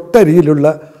ലോഡ്ജിൻ്റെ തൊട്ടരികിലുള്ള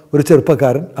ഒരു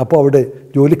ചെറുപ്പക്കാരൻ അപ്പോൾ അവിടെ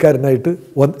ജോലിക്കാരനായിട്ട്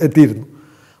എത്തിയിരുന്നു.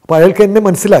 അപ്പോൾ അയാൾക്ക് എന്നെ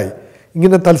മനസ്സിലായി,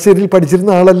 ഇങ്ങനെ തലശ്ശേരിയിൽ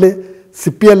പഠിച്ചിരുന്ന ആളല്ലേ,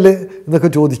 സിപ്പി അല്ലേ എന്നൊക്കെ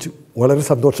ചോദിച്ചു. വളരെ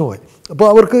സന്തോഷമായി. അപ്പോൾ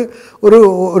അവർക്ക്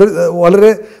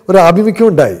വളരെ ഒരു ആഭിമുഖ്യം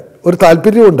ഉണ്ടായി, ഒരു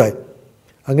താല്പര്യവും ഉണ്ടായി.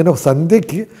 അങ്ങനെ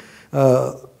സന്ധ്യയ്ക്ക്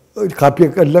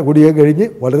കാപ്പിയൊക്കെ എല്ലാം കുടിയൊക്കെ കഴിഞ്ഞ്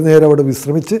വളരെ നേരം അവിടെ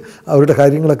വിശ്രമിച്ച് അവരുടെ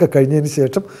കാര്യങ്ങളൊക്കെ കഴിഞ്ഞതിന്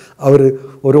ശേഷം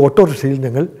ഒരു ഓട്ടോറിക്ഷയിൽ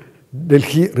ഞങ്ങൾ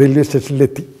ഡൽഹി റെയിൽവേ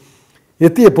സ്റ്റേഷനിലെത്തി.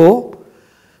 എത്തിയപ്പോൾ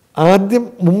ആദ്യം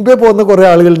മുമ്പേ പോകുന്ന കുറേ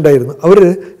ആളുകളുണ്ടായിരുന്നു. അവർ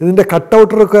ഇതിൻ്റെ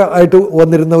കട്ടൗട്ടറൊക്കെ ആയിട്ട്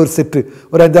വന്നിരുന്ന ഒരു സെറ്റ്,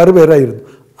 ഒരു 5-6 പേരായിരുന്നു.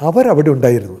 അവരവിടെ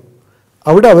ഉണ്ടായിരുന്നു.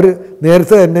 അവർ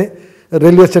നേരത്തെ തന്നെ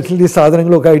റെയിൽവേ സ്റ്റേഷനിൽ ഈ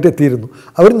സാധനങ്ങളൊക്കെ ആയിട്ട് എത്തിയിരുന്നു.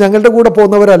 അവർ ഞങ്ങളുടെ കൂടെ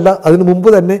പോകുന്നവരല്ല, അതിനു മുമ്പ്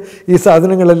തന്നെ ഈ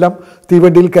സാധനങ്ങളെല്ലാം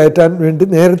തീവണ്ടിയിൽ കയറ്റാൻ വേണ്ടി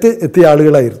നേരത്തെ എത്തിയ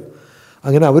ആളുകളായിരുന്നു.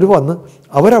 അങ്ങനെ അവർ വന്ന്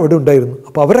അവരവിടെ ഉണ്ടായിരുന്നു.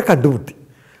 അപ്പോൾ അവരെ കണ്ടുമുട്ടി.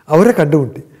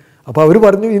 അപ്പോൾ അവർ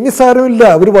പറഞ്ഞു, ഇനി സാരമില്ല,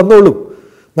 അവർ വന്നോളൂ,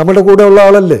 നമ്മുടെ കൂടെ ഉള്ള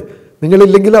ആളല്ലേ,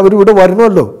 നിങ്ങളില്ലെങ്കിൽ അവരിവിടെ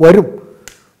വരണമല്ലോ, വരും.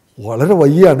 വളരെ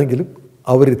വയ്യാണെങ്കിലും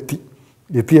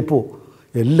എത്തിയപ്പോൾ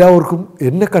എല്ലാവർക്കും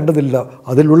എന്നെ കണ്ടതില്ല.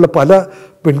 അതിലുള്ള പല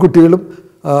പെൺകുട്ടികളും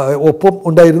ഒപ്പം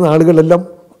ഉണ്ടായിരുന്ന ആളുകളെല്ലാം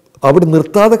അവിടെ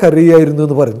നിർത്താതെ കരയുകയായിരുന്നു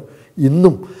എന്ന് പറഞ്ഞു.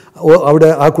 ഇന്നും അവിടെ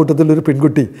ആ കൂട്ടത്തിലൊരു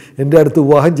പെൺകുട്ടി എൻ്റെ അടുത്ത്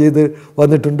വിവാഹം ചെയ്ത്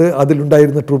വന്നിട്ടുണ്ട്.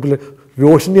 അതിലുണ്ടായിരുന്ന ട്രൂപ്പിൽ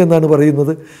രോഷിനി എന്നാണ്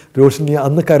പറയുന്നത്. രോഷിനി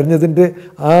അന്ന് കരഞ്ഞതിൻ്റെ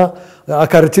ആ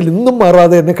കരച്ചിൽ ഇന്നും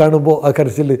മാറാതെ എന്നെ കാണുമ്പോൾ ആ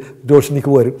കരച്ചിൽ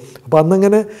രോഷിനിക്ക് വരും. അപ്പോൾ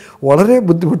അന്നങ്ങനെ വളരെ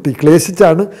ബുദ്ധിമുട്ടി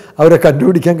ക്ലേശിച്ചാണ് അവരെ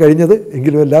കണ്ടുപിടിക്കാൻ കഴിഞ്ഞത്.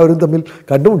 എങ്കിലും എല്ലാവരും തമ്മിൽ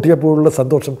കണ്ടുമുട്ടിയപ്പോഴുള്ള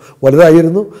സന്തോഷം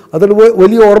വലുതായിരുന്നു. അതൊരു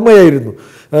വലിയ ഓർമ്മയായിരുന്നു.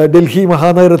 ഡൽഹി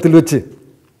മഹാനഗരത്തിൽ വെച്ച്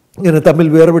ഇങ്ങനെ തമ്മിൽ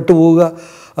വേർപെട്ടു പോവുക,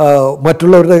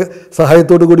 മറ്റുള്ളവരുടെ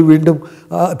സഹായത്തോടു കൂടി വീണ്ടും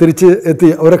തിരിച്ച് എത്തി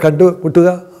അവരെ കണ്ടുമുട്ടുക,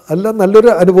 എല്ലാം നല്ലൊരു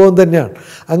അനുഭവം തന്നെയാണ്.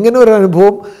 അങ്ങനെ ഒരു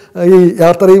അനുഭവം ഈ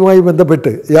യാത്രയുമായി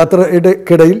ബന്ധപ്പെട്ട്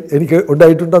യാത്രയുടെക്കിടയിൽ എനിക്ക്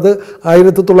ഉണ്ടായിട്ടുണ്ട്. അത്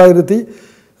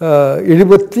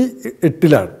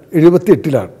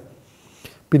 1978-ലാണ്.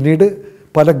 പിന്നീട്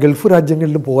പല ഗൾഫ്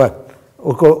രാജ്യങ്ങളിലും പോകാൻ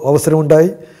ഒക്കെ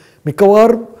അവസരമുണ്ടായി.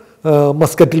 മിക്കവാറും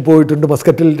മസ്കറ്റിൽ പോയിട്ടുണ്ട്.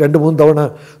 മസ്കറ്റിൽ 2-3 തവണ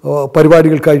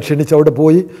പരിപാടികൾക്കായി ക്ഷണിച്ച് അവിടെ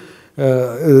പോയി.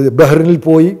 ബഹ്റിനിൽ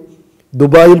പോയി,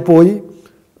 ദുബായിൽ പോയി,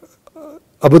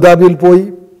 അബുദാബിയിൽ പോയി,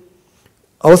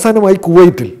 അവസാനമായി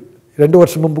കുവൈറ്റിൽ 2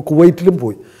 വർഷം മുമ്പ് കുവൈറ്റിലും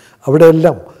പോയി.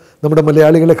 അവിടെയെല്ലാം നമ്മുടെ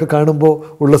മലയാളികളൊക്കെ കാണുമ്പോൾ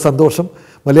ഉള്ള സന്തോഷം,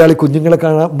 മലയാളി കുഞ്ഞുങ്ങളെ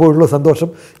കാണുമ്പോൾ ഉള്ള സന്തോഷം,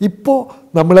 ഇപ്പോൾ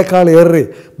നമ്മളെക്കാളേറെ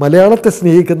മലയാളത്തെ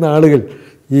സ്നേഹിക്കുന്ന ആളുകൾ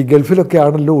ഈ ഗൾഫിലൊക്കെ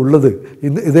ആണല്ലോ ഉള്ളത്,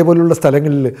 ഇതേപോലുള്ള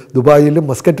സ്ഥലങ്ങളിൽ ദുബായിലും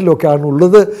മസ്കറ്റിലൊക്കെ ആണ്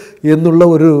ഉള്ളത് എന്നുള്ള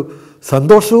ഒരു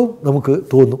സന്തോഷവും നമുക്ക്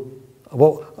തോന്നും.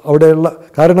 അപ്പോൾ അവിടെയുള്ള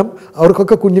കാരണം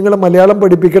അവർക്കൊക്കെ കുഞ്ഞുങ്ങളെ മലയാളം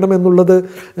പഠിപ്പിക്കണം എന്നുള്ളത്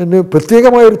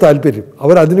പ്രത്യേകമായൊരു താല്പര്യം.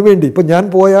 അവരതിനു വേണ്ടി ഇപ്പം ഞാൻ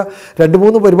പോയ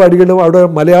 2-3 പരിപാടികളും അവിടെ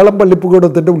മലയാളം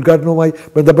പള്ളിപ്പുകൂടത്തിൻ്റെ ഉദ്ഘാടനവുമായി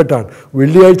ബന്ധപ്പെട്ടാണ്.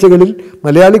 വെള്ളിയാഴ്ചകളിൽ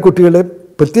മലയാളി കുട്ടികളെ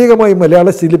പ്രത്യേകമായി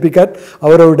മലയാളം ശീലിപ്പിക്കാൻ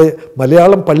അവരവിടെ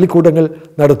മലയാളം പള്ളിക്കൂടങ്ങൾ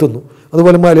നടത്തുന്നു.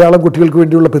 അതുപോലെ മലയാളം കുട്ടികൾക്ക്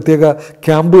വേണ്ടിയുള്ള പ്രത്യേക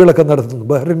ക്യാമ്പുകളൊക്കെ നടത്തുന്നു.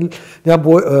 ബഹ്റിനിൽ ഞാൻ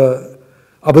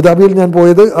അബുദാബിയിൽ ഞാൻ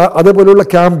പോയത് അതേപോലെയുള്ള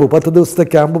ക്യാമ്പ് 10 ദിവസത്തെ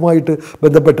ക്യാമ്പുമായിട്ട്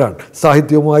ബന്ധപ്പെട്ടാണ്.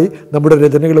 സാഹിത്യവുമായി, നമ്മുടെ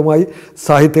രചനകളുമായി,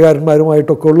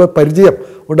 സാഹിത്യകാരന്മാരുമായിട്ടൊക്കെ ഉള്ള പരിചയം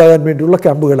ഉണ്ടാകാൻ വേണ്ടിയുള്ള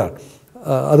ക്യാമ്പുകളാണ്.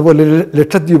 അതുപോലെ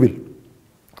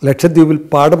ലക്ഷദ്വീപിൽ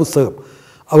പാഠപുസ്തകം,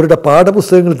 അവരുടെ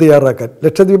പാഠപുസ്തകങ്ങൾ തയ്യാറാക്കാൻ.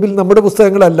 ലക്ഷദ്വീപിൽ നമ്മുടെ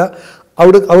പുസ്തകങ്ങളല്ല,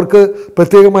 അവർക്ക്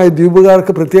പ്രത്യേകമായ,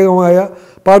 ദ്വീപുകാർക്ക് പ്രത്യേകമായ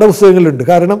പാഠപുസ്തകങ്ങളുണ്ട്.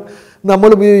 കാരണം നമ്മൾ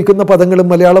ഉപയോഗിക്കുന്ന പദങ്ങളും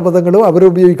മലയാള പദങ്ങളും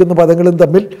അവരുപയോഗിക്കുന്ന പദങ്ങളും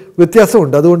തമ്മിൽ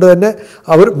വ്യത്യാസമുണ്ട്. അതുകൊണ്ട് തന്നെ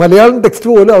മലയാളം ടെക്സ്റ്റ്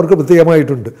പോലും അവർക്ക്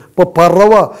പ്രത്യേകമായിട്ടുണ്ട്. ഇപ്പോൾ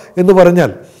പറവ എന്ന് പറഞ്ഞാൽ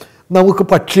നമുക്ക്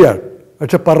പക്ഷിയാണ്,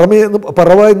 പക്ഷെ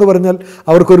പറവ എന്ന് പറഞ്ഞാൽ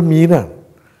അവർക്കൊരു മീനാണ്.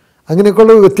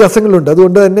 അങ്ങനെയൊക്കെയുള്ള വ്യത്യാസങ്ങളുണ്ട്.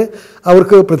 അതുകൊണ്ട് തന്നെ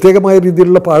അവർക്ക് പ്രത്യേകമായ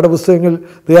രീതിയിലുള്ള പാഠപുസ്തകങ്ങൾ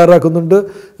തയ്യാറാക്കുന്നുണ്ട്.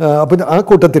 അപ്പം ആ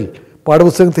കൂട്ടത്തിൽ,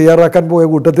 പാഠപുസ്തകം തയ്യാറാക്കാൻ പോയ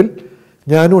കൂട്ടത്തിൽ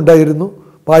ഞാനും ഉണ്ടായിരുന്നു,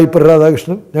 പായിപ്പർ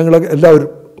രാധാകൃഷ്ണൻ, ഞങ്ങൾ എല്ലാവരും,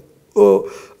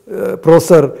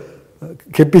 പ്രൊഫസർ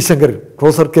കെ പി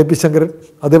ശങ്കരൻ,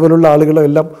 അതേപോലുള്ള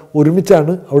ആളുകളെല്ലാം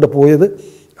ഒരുമിച്ചാണ് അവിടെ പോയത്.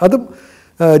 അതും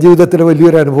ജീവിതത്തിലെ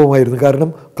വലിയൊരു അനുഭവമായിരുന്നു. കാരണം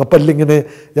കപ്പലിലിങ്ങനെ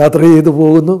യാത്ര ചെയ്തു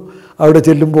പോകുന്നു, അവിടെ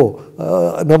ചെല്ലുമ്പോൾ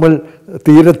നമ്മൾ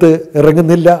തീരത്ത്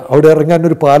ഇറങ്ങുന്നില്ല, അവിടെ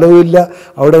ഇറങ്ങാനൊരു പാലവുമില്ല,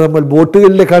 അവിടെ നമ്മൾ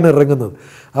ബോട്ടുകളിലേക്കാണ് ഇറങ്ങുന്നത്.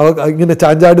 ഇങ്ങനെ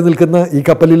ചാഞ്ചാടി നിൽക്കുന്ന ഈ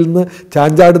കപ്പലിൽ നിന്ന്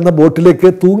ചാഞ്ചാടുന്ന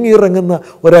ബോട്ടിലേക്ക് തൂങ്ങിയിറങ്ങുന്ന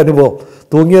ഒരനുഭവം.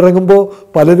 തൂങ്ങിയിറങ്ങുമ്പോൾ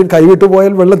പലരും കൈവിട്ട്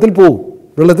പോയാൽ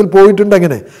വെള്ളത്തിൽ പോയിട്ടുണ്ട്.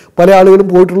 അങ്ങനെ പല ആളുകളും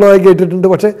പോയിട്ടുള്ളതായി കേട്ടിട്ടുണ്ട്.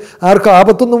 പക്ഷേ ആർക്കും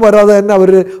ആപത്തൊന്നും വരാതെ തന്നെ അവർ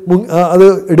അത്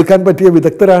എടുക്കാൻ പറ്റിയ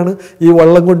വിദഗ്ധരാണ് ഈ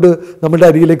വള്ളം കൊണ്ട് നമ്മുടെ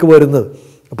അരികിലേക്ക് വരുന്നത്.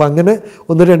 അപ്പം അങ്ങനെ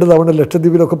 1-2 തവണ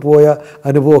ലക്ഷദ്വീപിലൊക്കെ പോയ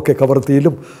അനുഭവമൊക്കെ,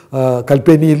 കവർത്തിയിലും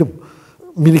കൽപ്പേനിയിലും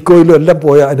മിനിക്കോയിലും എല്ലാം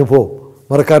പോയ അനുഭവം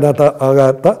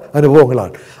മറക്കാനാകാത്ത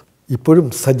അനുഭവങ്ങളാണ്. ഇപ്പോഴും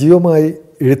സജീവമായി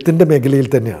എഴുത്തിൻ്റെ മേഖലയിൽ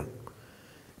തന്നെയാണ്.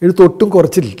 എഴുത്തൊട്ടും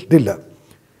കുറച്ചിട്ടില്ല.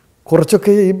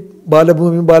 കുറച്ചൊക്കെ ഈ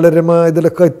ബാലഭൂമി, ബാലരമ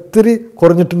ഇതിലൊക്കെ ഇത്തിരി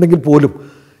കുറഞ്ഞിട്ടുണ്ടെങ്കിൽ പോലും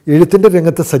എഴുത്തിൻ്റെ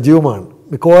രംഗത്ത് സജീവമാണ്.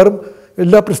 മിക്കവാറും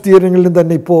എല്ലാ പ്രസിദ്ധീകരണങ്ങളിലും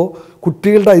തന്നെ ഇപ്പോൾ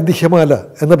കുട്ടികളുടെ ഐതിഹ്യമാല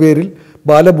എന്ന പേരിൽ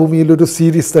ബാലഭൂമിയിലൊരു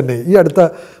സീരീസ് തന്നെ ഈ അടുത്ത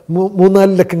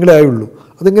 3-4 ലക്കങ്ങളേ ആയുള്ളൂ.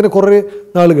 അതിങ്ങനെ കുറേ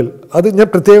നാളുകൾ, അത് ഞാൻ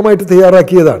പ്രത്യേകമായിട്ട്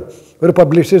തയ്യാറാക്കിയതാണ്. ഒരു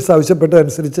പബ്ലിഷേഴ്സ്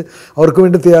ആവശ്യപ്പെട്ടതനുസരിച്ച് അവർക്ക്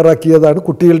വേണ്ടി തയ്യാറാക്കിയതാണ്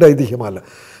കുട്ടികളുടെ ഐതിഹ്യമാല.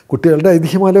 കുട്ടികളുടെ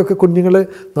ഐതിഹ്യമാലയൊക്കെ കുഞ്ഞുങ്ങളെ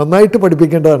നന്നായിട്ട്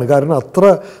പഠിപ്പിക്കേണ്ടതാണ്. കാരണം അത്ര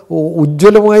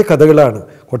ഉജ്ജ്വലമായ കഥകളാണ്.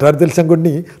 കൊട്ടാരത്തിൽ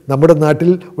ശങ്കുണ്ണി നമ്മുടെ നാട്ടിൽ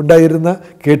ഉണ്ടായിരുന്ന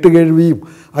കേട്ടുകേഴ്വിയും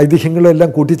ഐതിഹ്യങ്ങളും എല്ലാം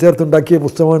കൂട്ടിച്ചേർത്തുണ്ടാക്കിയ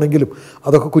പുസ്തകമാണെങ്കിലും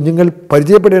അതൊക്കെ കുഞ്ഞുങ്ങൾ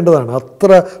പരിചയപ്പെടേണ്ടതാണ്.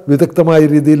 അത്ര വിദഗ്ധമായ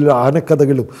രീതിയിൽ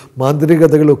ആനക്കഥകളും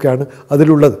മാന്ത്രികഥകളും ഒക്കെയാണ്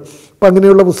അതിലുള്ളത്. അപ്പം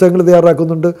അങ്ങനെയുള്ള പുസ്തകങ്ങൾ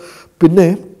തയ്യാറാക്കുന്നുണ്ട്. പിന്നെ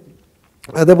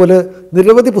അതേപോലെ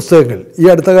നിരവധി പുസ്തകങ്ങൾ ഈ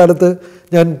അടുത്ത കാലത്ത്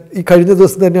ഞാൻ ഈ കഴിഞ്ഞ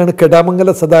ദിവസം തന്നെയാണ്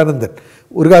കെടാമംഗല സദാനന്ദൻ,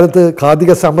 ഒരു കാലത്ത്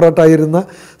ഖാദിക സാമ്രാട്ടായിരുന്ന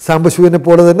സാംബശിവനെ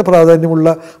പോലെ തന്നെ പ്രാധാന്യമുള്ള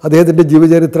അദ്ദേഹത്തിൻ്റെ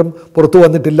ജീവചരിത്രം പുറത്തു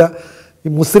വന്നിട്ടില്ല. ഈ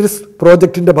മുസിരിസ്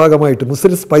പ്രോജക്റ്റിൻ്റെ ഭാഗമായിട്ട്,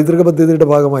 മുസിരിസ് പൈതൃക പദ്ധതിയുടെ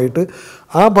ഭാഗമായിട്ട്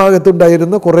ആ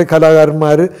ഭാഗത്തുണ്ടായിരുന്ന കുറേ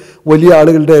കലാകാരന്മാർ, വലിയ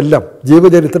ആളുകളുടെ എല്ലാം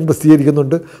ജീവചരിത്രം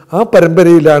പ്രസിദ്ധീകരിക്കുന്നുണ്ട്. ആ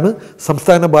പരമ്പരയിലാണ്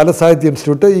സംസ്ഥാന ബാലസാഹിത്യ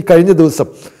ഇൻസ്റ്റിറ്റ്യൂട്ട് ഈ കഴിഞ്ഞ ദിവസം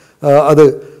അത്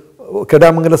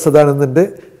കെടാമംഗല സദാനന്ദൻ്റെ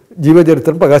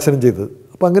ജീവചരിത്രം പ്രകാശനം ചെയ്തത്.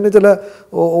 അപ്പം അങ്ങനെ ചില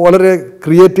വളരെ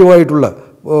ക്രിയേറ്റീവായിട്ടുള്ള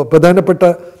പ്രധാനപ്പെട്ട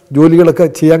ജോലികളൊക്കെ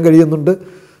ചെയ്യാൻ കഴിയുന്നുണ്ട്.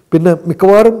 പിന്നെ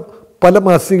മിക്കവാറും പല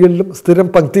മാസികകളിലും സ്ഥിരം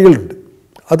പങ്ക്തികളുണ്ട്,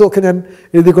 അതൊക്കെ ഞാൻ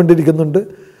എഴുതിക്കൊണ്ടിരിക്കുന്നുണ്ട്.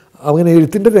 അങ്ങനെ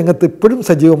എഴുത്തിൻ്റെ രംഗത്ത് ഇപ്പോഴും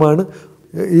സജീവമാണ്.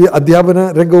 ഈ അധ്യാപന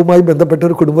രംഗവുമായി ബന്ധപ്പെട്ട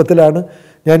ഒരു കുടുംബത്തിലാണ്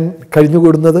ഞാൻ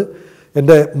കഴിഞ്ഞുകൂടുന്നത്.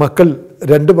 എൻ്റെ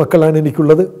 2 മക്കളാണ്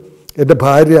എനിക്കുള്ളത്. എൻ്റെ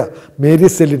ഭാര്യ മേരി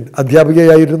സെലിൻ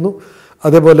അധ്യാപികയായിരുന്നു.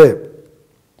 അതേപോലെ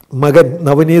മകൻ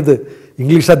നവനീത്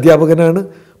ഇംഗ്ലീഷ് അധ്യാപകനാണ്.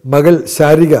 മകൾ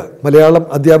ശാരിക മലയാളം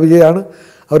അധ്യാപികയാണ്.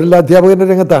 അവരെല്ലാം അധ്യാപകൻ്റെ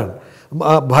രംഗത്താണ്.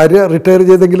 ഭാര്യ റിട്ടയർ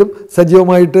ചെയ്തെങ്കിലും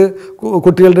സജീവമായിട്ട്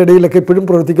കുട്ടികളുടെ ഇടയിലൊക്കെ ഇപ്പോഴും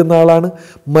പ്രവർത്തിക്കുന്ന ആളാണ്.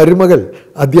 മരുമകൾ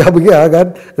അധ്യാപികയാകാൻ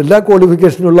എല്ലാ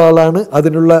ക്വാളിഫിക്കേഷനുള്ള ആളാണ്.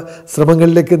 അതിനുള്ള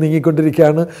ശ്രമങ്ങളിലേക്ക്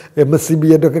നീങ്ങിക്കൊണ്ടിരിക്കുകയാണ്. MSc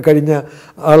B.Ed ഒക്കെ കഴിഞ്ഞ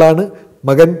ആളാണ്.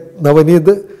 മകൻ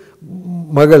നവനീത്,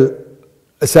 മകൾ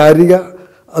ശാരിക,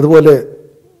 അതുപോലെ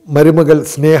മരുമകൾ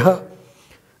സ്നേഹ,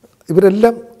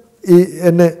 ഇവരെല്ലാം ഈ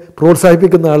എന്നെ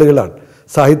പ്രോത്സാഹിപ്പിക്കുന്ന ആളുകളാണ്.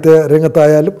 സാഹിത്യ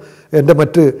രംഗത്തായാലും എൻ്റെ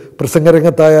മറ്റ് പ്രസംഗ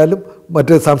രംഗത്തായാലും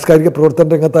മറ്റ് സാംസ്കാരിക പ്രവർത്തന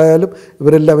രംഗത്തായാലും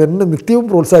ഇവരെല്ലാം എന്നെ നിത്യവും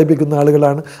പ്രോത്സാഹിപ്പിക്കുന്ന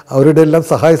ആളുകളാണ്. അവരുടെ എല്ലാം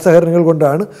സഹായ സഹകരണങ്ങൾ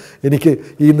കൊണ്ടാണ് എനിക്ക്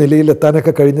ഈ നിലയിൽ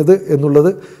എത്താനൊക്കെ കഴിഞ്ഞത് എന്നുള്ളത്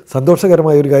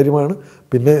സന്തോഷകരമായ ഒരു കാര്യമാണ്.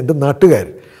 പിന്നെ എൻ്റെ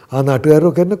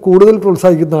നാട്ടുകാരൊക്കെ എന്നെ കൂടുതൽ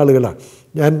പ്രോത്സാഹിക്കുന്ന ആളുകളാണ്.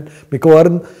 ഞാൻ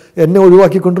മിക്കവാറും എന്നെ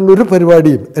ഒഴിവാക്കിക്കൊണ്ടുള്ള ഒരു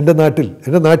പരിപാടിയും എൻ്റെ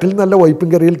നാട്ടിൽ നല്ല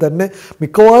വൈപ്പിൻകരയിൽ തന്നെ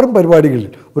മിക്കവാറും പരിപാടികളിൽ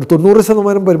ഒരു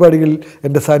 90% പരിപാടികളിൽ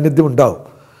എൻ്റെ സാന്നിധ്യം ഉണ്ടാവും.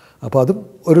 അപ്പോൾ അതും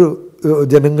ഒരു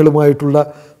ജനങ്ങളുമായിട്ടുള്ള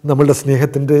നമ്മളുടെ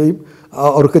സ്നേഹത്തിൻ്റെയും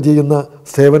അവർക്ക് ചെയ്യുന്ന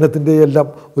സേവനത്തിൻ്റെയും എല്ലാം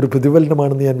ഒരു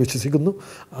പ്രതിഫലനമാണെന്ന് ഞാൻ വിശ്വസിക്കുന്നു.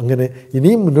 അങ്ങനെ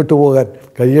ഇനിയും മുന്നോട്ട് പോകാൻ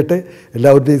കഴിയട്ടെ,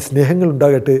 എല്ലാവരുടെയും സ്നേഹങ്ങൾ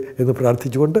ഉണ്ടാകട്ടെ എന്ന്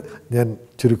പ്രാർത്ഥിച്ചുകൊണ്ട് ഞാൻ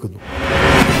ചുരുക്കുന്നു.